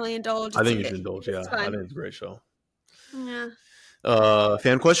should definitely indulge. I think you should indulge, yeah. I think it's a great show. Yeah.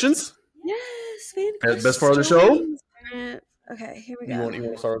 Fan questions? Yes, fan questions. Best part of the show? Okay, here we go. You want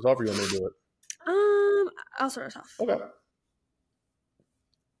to start us off or you want me to do it? I'll start us off. Okay.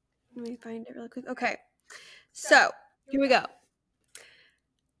 Let me find it really quick. Okay. So, here we go.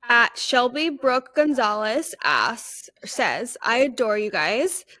 At Shelby Brooke Gonzalez says, I adore you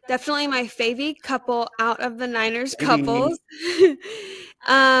guys. Definitely my favorite couple out of the Niners couples.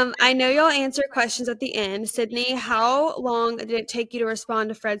 I know y'all answer questions at the end. Sydney, how long did it take you to respond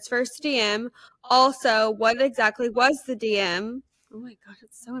to Fred's first DM? Also, what exactly was the DM? Oh my gosh,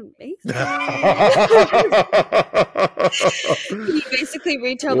 it's so amazing. Can you basically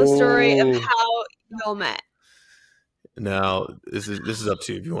retell the story of how y'all met? Now, this is up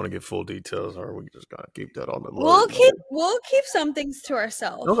to you if you want to get full details, or we just gotta keep that on the low. We'll keep some things to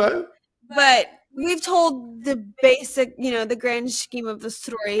ourselves. Okay. But we've told the basic, the grand scheme of the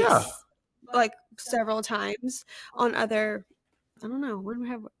story like several times on other, I don't know, when we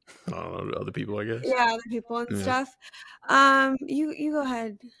have other people, I guess. Yeah, other people and stuff. You go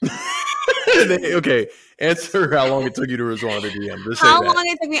ahead. Okay, answer how long it took you to respond to DM. How long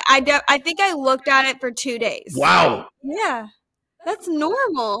it took me? I think I looked at it for 2 days. Wow. Yeah, that's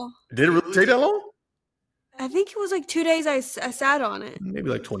normal. Did it really take that long? I think it was like 2 days I sat on it. Maybe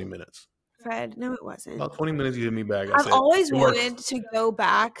like 20 minutes. Fred, no, it wasn't. About 20 minutes you hit me back. I've always wanted to go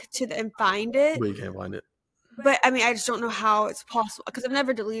back and find it. But you can't find it. But I mean, I just don't know how it's possible because I've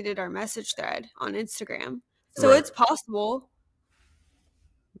never deleted our message thread on Instagram, so Right. it's possible.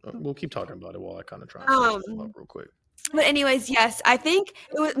 We'll keep talking about it while I kind of try and search them up real quick. But anyways, yes, I think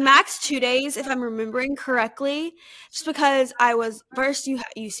it was max 2 days if I'm remembering correctly, just because I was first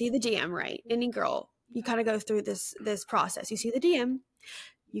you see the DM, right? Any girl, you kind of go through this process. You see the DM,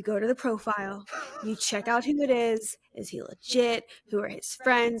 you go to the profile, you check out who it is he legit, who are his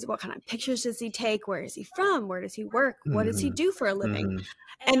friends, what kind of pictures does he take, where is he from, where does he work, what does he do for a living?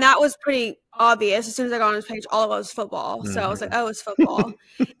 And that was pretty obvious. As soon as I got on his page, all it was football. So I was like, oh, it's football.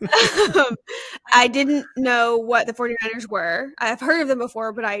 I didn't know what the 49ers were. I've heard of them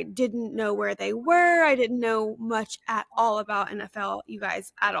before, but I didn't know where they were. I didn't know much at all about NFL, you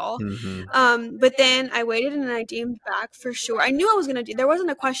guys, at all. But then I waited and I DM'd back for sure. I knew I was going to do. There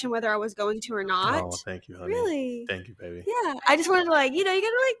wasn't a question whether I was going to or not. Oh, thank you, honey. Really? Thank you, baby. Yeah. I just wanted to you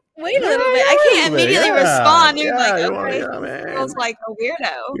gotta wait a little bit. I can't immediately respond. You're okay. I was like a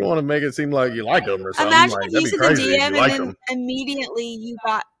weirdo. You don't want to make it seem like you like them or something. Imagine if you sent the DM and then immediately you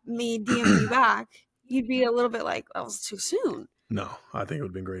got me DMing you back. You'd be a little bit like, that was too soon. No, I think it would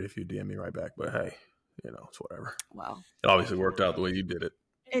have been great if you DM me right back. But hey, it's whatever. Well, it obviously worked out the way you did it.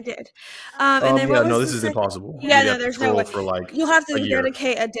 It did. And then this is impossible. Yeah, no, there's no way. You'll have to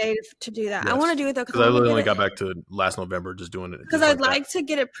dedicate a day to do that. Yes. I want to do it though because I literally only got back to last November just doing it. Because I'd like to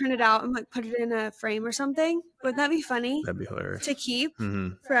get it printed out and put it in a frame or something. Wouldn't that be funny? That'd be hilarious to keep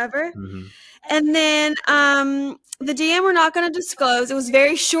forever. And then the DM we're not going to disclose. It was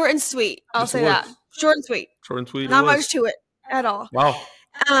very short and sweet. I'll say that. Short and sweet. Short and sweet. Not much to it at all. Wow.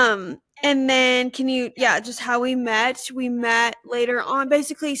 And then just how we met. We met later on.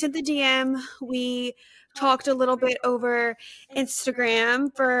 Basically, sent the DM. We talked a little bit over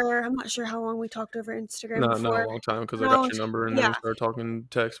Instagram I'm not sure how long we talked over Instagram before. Not a long time because I got your number and then we started talking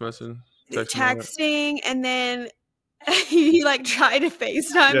text message. Texting and then he tried to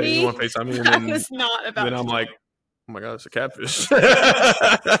FaceTime me. Yeah, you want to FaceTime me? And then, I was not about then I'm like, oh my God, it's a catfish. How?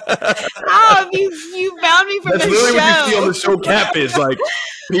 You found me from the show. That's literally what you see on the show Catfish.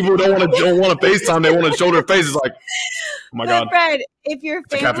 People don't want to FaceTime. They want to show their faces like, oh my God. Fred, if you're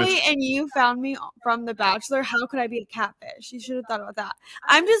family and you found me from The Bachelor, how could I be a catfish? You should have thought about that.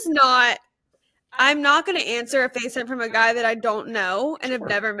 I'm not going to answer a FaceTime from a guy that I don't know and have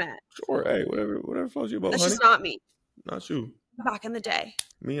never met. Sure. Hey, whatever floats you about, That's honey. just not me. Not you. Back in the day.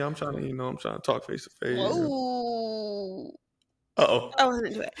 Me, I'm trying to talk face to face. Whoa. Uh-oh. I wasn't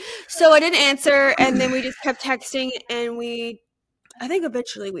into it. So I didn't answer, and then we just kept texting, and I think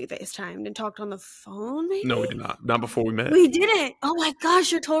eventually we FaceTimed and talked on the phone, maybe? No, we did not. Not before we met. We didn't. Oh my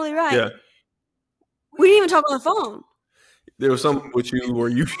gosh, you're totally right. Yeah. We didn't even talk on the phone. There was something with you where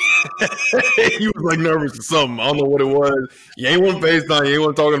you you was nervous or something. I don't know what it was. You ain't want to FaceTime. You ain't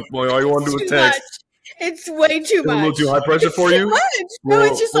want to talk on the phone. All you want to do is text. Much. It's way too much. A little too high pressure for you? Much. No,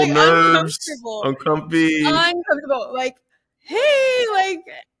 it's just nerves, uncomfortable. Uncomfortable. Hey,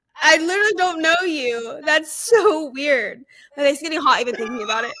 I literally don't know you. That's so weird. It's getting hot even thinking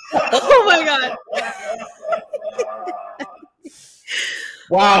about it. Oh my God.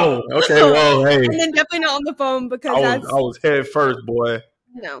 Wow. Okay. Well, hey. And then definitely not on the phone because I was head first, boy.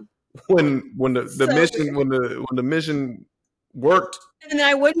 No. When the mission worked. And then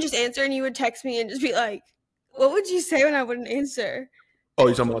I wouldn't just answer, and you would text me and just be like, "What would you say when I wouldn't answer?" Oh,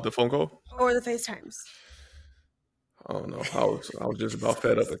 you talking about the phone call or the FaceTimes? I don't know. I was just about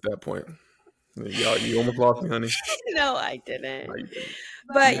fed up at that point. You almost lost me, honey. No, I didn't. No, you didn't.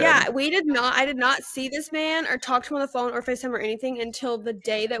 But yeah, I did not see this man or talk to him on the phone or FaceTime or anything until the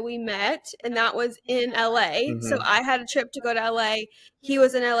day that we met, and that was in LA. So I had a trip to go to LA. He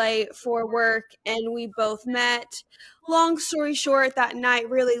was in LA for work, and we both met. Long story short, that night,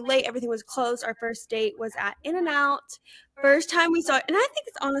 really late, everything was closed. Our first date was at In-N-Out. First time we saw it, and I think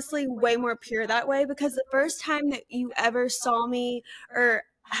it's honestly way more pure that way, because the first time that you ever saw me or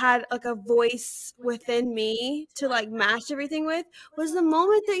had a voice within me to match everything with was the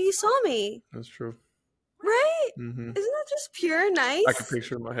moment that you saw me. That's true. Right? Isn't that just pure and nice? I can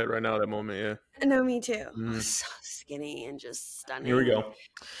picture in my head right now that moment, yeah. No, me too. So skinny and just stunning. Here we go.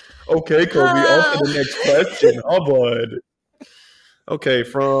 Okay, Kobe, on to the next question. Oh, bud. Okay,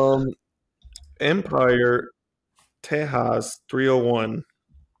 from Empire Tejas 301.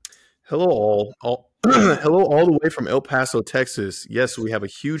 Hello all. Hello all the way from El Paso, Texas. Yes, we have a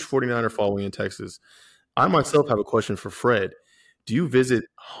huge 49er following in Texas. I myself have a question for Fred. Do you visit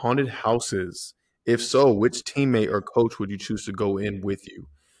haunted houses? If so, which teammate or coach would you choose to go in with you?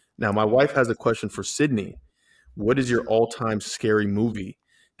 Now, my wife has a question for Sydney. What is your all-time scary movie?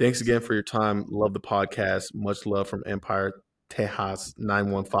 Thanks again for your time. Love the podcast. Much love from Empire Tejas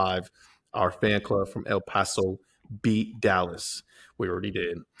 915. Our fan club from El Paso beat Dallas. We already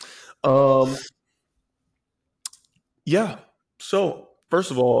did. Yeah. So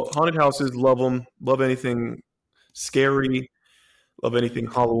first of all, haunted houses, love them. Love anything scary. Love anything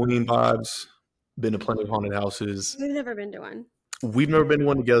Halloween vibes. Been to plenty of haunted houses. We've never been to one. We've never been to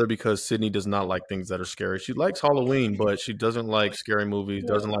one together because Sydney does not like things that are scary. She likes Halloween, but she doesn't like scary movies,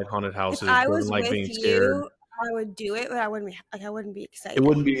 No. doesn't like haunted If houses, I doesn't was like with being scared. you, I would do it, but I wouldn't be excited. It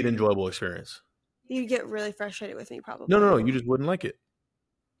wouldn't be an enjoyable experience. You'd get really frustrated with me, probably. No. You just wouldn't like it.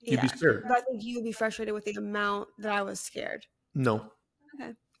 You'd be Yeah, scared. but I think you would be frustrated with the amount that I was scared. No.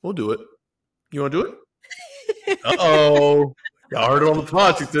 Okay. We'll do it. You want to do it? Uh-oh. Y'all heard it on the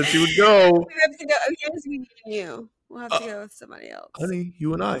pod. She said she would go. We have to go. Yes, we need you. We'll have to go with somebody else. Honey,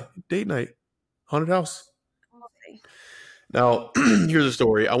 you and I, date night, haunted house. Okay. Now, here's a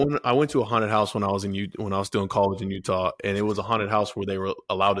story. I went to a haunted house when I was still in college in Utah, and it was a haunted house where they were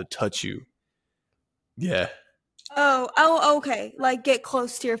allowed to touch you. Yeah. Oh, okay. Like get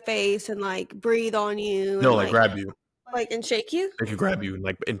close to your face and like breathe on you. No, and, like grab you. Like and shake you? They could grab you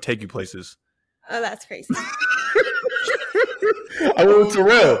and take you places. Oh, that's crazy. I went with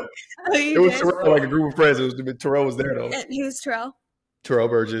Terrell. Oh, it was Terrell, like a group of friends. Terrell was there though. And who's Terrell? Terrell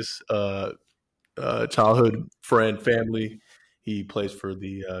Burgess, childhood friend, family. He plays for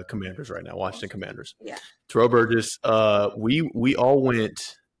the Commanders right now, Washington Commanders. Yeah. Terrell Burgess. We all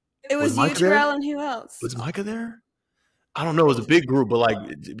went. It was you, Terrell, and who else? Was Micah there? I don't know. It was a big group, but like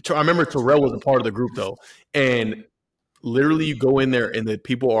I remember Terrell was a part of the group though, and literally you go in there and the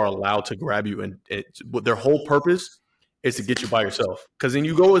people are allowed to grab you, and their whole purpose is to get you by yourself. Because then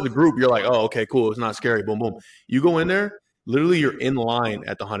you go as a group, you're like, oh, okay, cool, it's not scary, boom, boom. You go in there, literally you're in line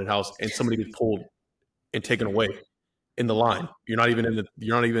at the haunted house, and somebody gets pulled and taken away in the line. You're not even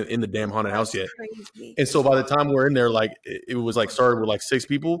in the damn haunted house yet. Crazy. And so by the time we're in there, like it was like started with like 6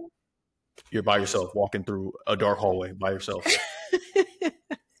 people. You're by yourself walking through a dark hallway by yourself.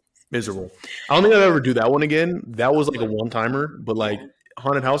 Miserable. I don't think I'll ever do that one again. That was like a one-timer, but like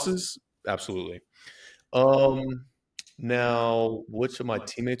haunted houses, absolutely. Now, which of my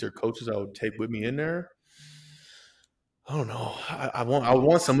teammates or coaches I would take with me in there? I don't know. I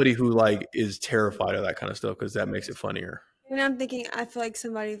want somebody who like is terrified of that kind of stuff because that makes it funnier. And I'm thinking, I feel like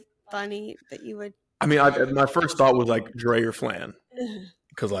somebody funny that you would. I mean, my first thought was like Dre or Flan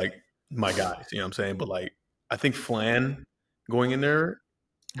because like my guys, you know what I'm saying? But like, I think Flan going in there,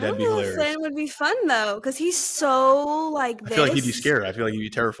 that'd be hilarious. Flan would be fun though because he's so like this. I feel like he'd be scared. I feel like he'd be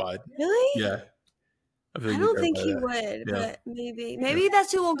terrified. Really? Yeah. I don't think he would, but maybe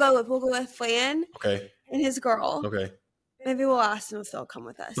that's who we'll go with. We'll go with Flan. Okay. And his girl. Okay. Maybe we'll ask them if they'll come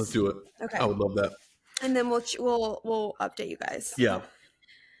with us. Let's do it. Okay. I would love that. And then we'll update you guys. Yeah.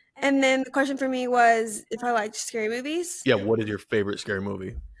 And then the question for me was if I liked scary movies. Yeah. What is your favorite scary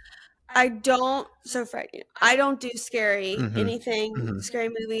movie? I don't. So Fred, I don't do scary anything. Scary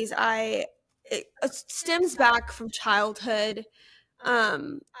movies. It stems back from childhood.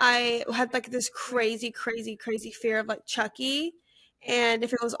 I had like this crazy fear of like Chucky, and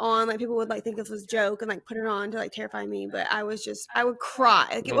if it was on, like people would like think it was a joke and like put it on to like terrify me. But I would cry.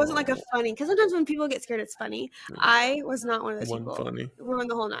 Like it wasn't like a funny. Because sometimes when people get scared, it's funny. I was not one of those people. Funny.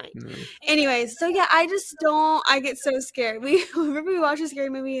 Ruined the whole night. Anyways, so yeah, I just don't. I get so scared. Remember we watched a scary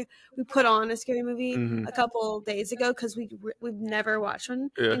movie. We put on a scary movie a couple days ago because we've never watched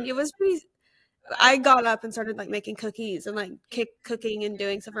one, and it was pretty. I got up and started like making cookies and like cooking and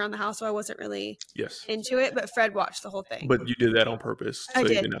doing stuff around the house, so I wasn't really into it. But Fred watched the whole thing. But you did that on purpose, so you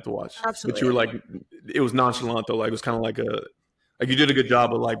didn't have to watch. Absolutely. But you were like, it was nonchalant though. Like it was kind of like you did a good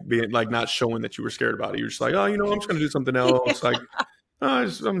job of like being like not showing that you were scared about it. You're just like, oh, I'm just gonna do something else. Like,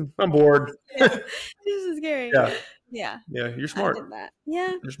 I'm bored. This is scary. Yeah. You're smart. I did that.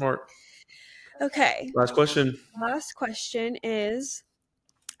 Yeah. You're smart. Okay. Last question. Last question is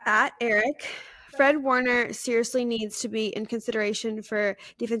at Eric. Fred Warner seriously needs to be in consideration for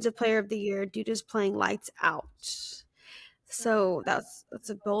Defensive Player of the Year due to his playing lights out. So that's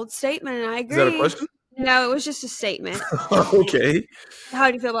a bold statement, and I agree. Is that a question? No, it was just a statement. Okay. How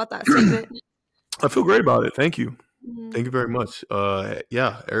do you feel about that statement? I feel great about it. Thank you. Thank you very much.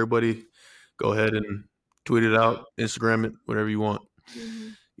 Yeah, everybody go ahead and tweet it out, Instagram it, whatever you want.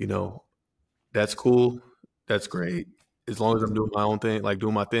 That's cool. That's great. As long as I'm doing my own thing, like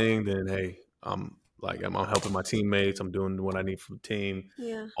doing my thing, then hey, I'm helping my teammates. I'm doing what I need from the team.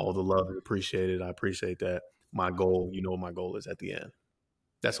 Yeah. All the love is appreciated. I appreciate that. My goal, what my goal is at the end.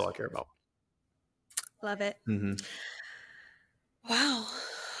 That's all I care about. Love it. Wow.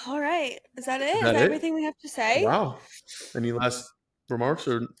 All right. Is that it? Is that everything we have to say? Wow. Any last remarks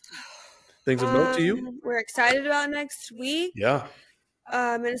or things of note to you? We're excited about next week. Yeah.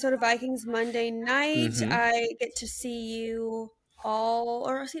 Minnesota Vikings Monday night. Mhm. I get to see you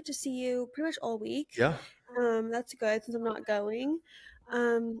I get to see you pretty much all week. Yeah. That's good since I'm not going.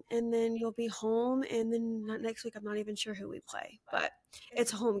 And then you'll be home, and then next week I'm not even sure who we play, but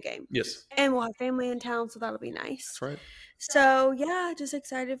it's a home game. Yes. And we'll have family in town, so that'll be nice. That's right. So yeah, just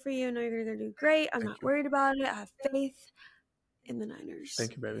excited for you. I know you're gonna do great. I'm not worried about it. I have faith in the Niners.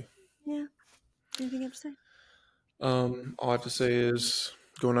 Thank you, baby. Yeah. Anything you have to say? All I have to say is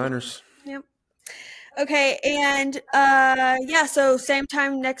go Niners. Yep. Okay, and yeah, so same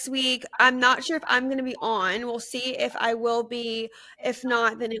time next week. I'm not sure if I'm going to be on. We'll see if I will be. If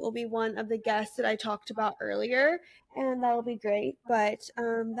not, then it will be one of the guests that I talked about earlier, and that'll be great. But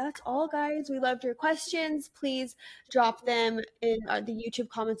that's all, guys. We loved your questions. Please drop them in the YouTube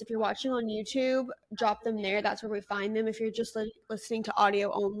comments if you're watching on YouTube. Drop them there. That's where we find them. If you're just listening to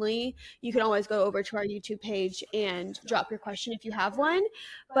audio only, you can always go over to our YouTube page and drop your question if you have one.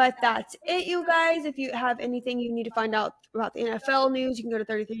 But that's it, you guys. If you have anything you need to find out about the NFL news, you can go to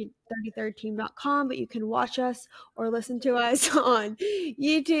 33team.com, but you can watch us or listen to us on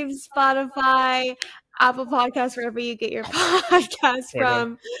YouTube, Spotify, Apple Podcasts, wherever you get your podcasts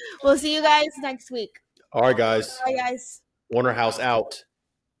from. We'll see you guys next week. All right, guys. Bye, guys. Warner House out.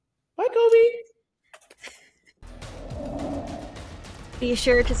 Bye, Kobe. Be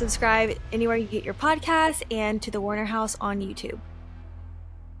sure to subscribe anywhere you get your podcasts and to the Warner House on YouTube.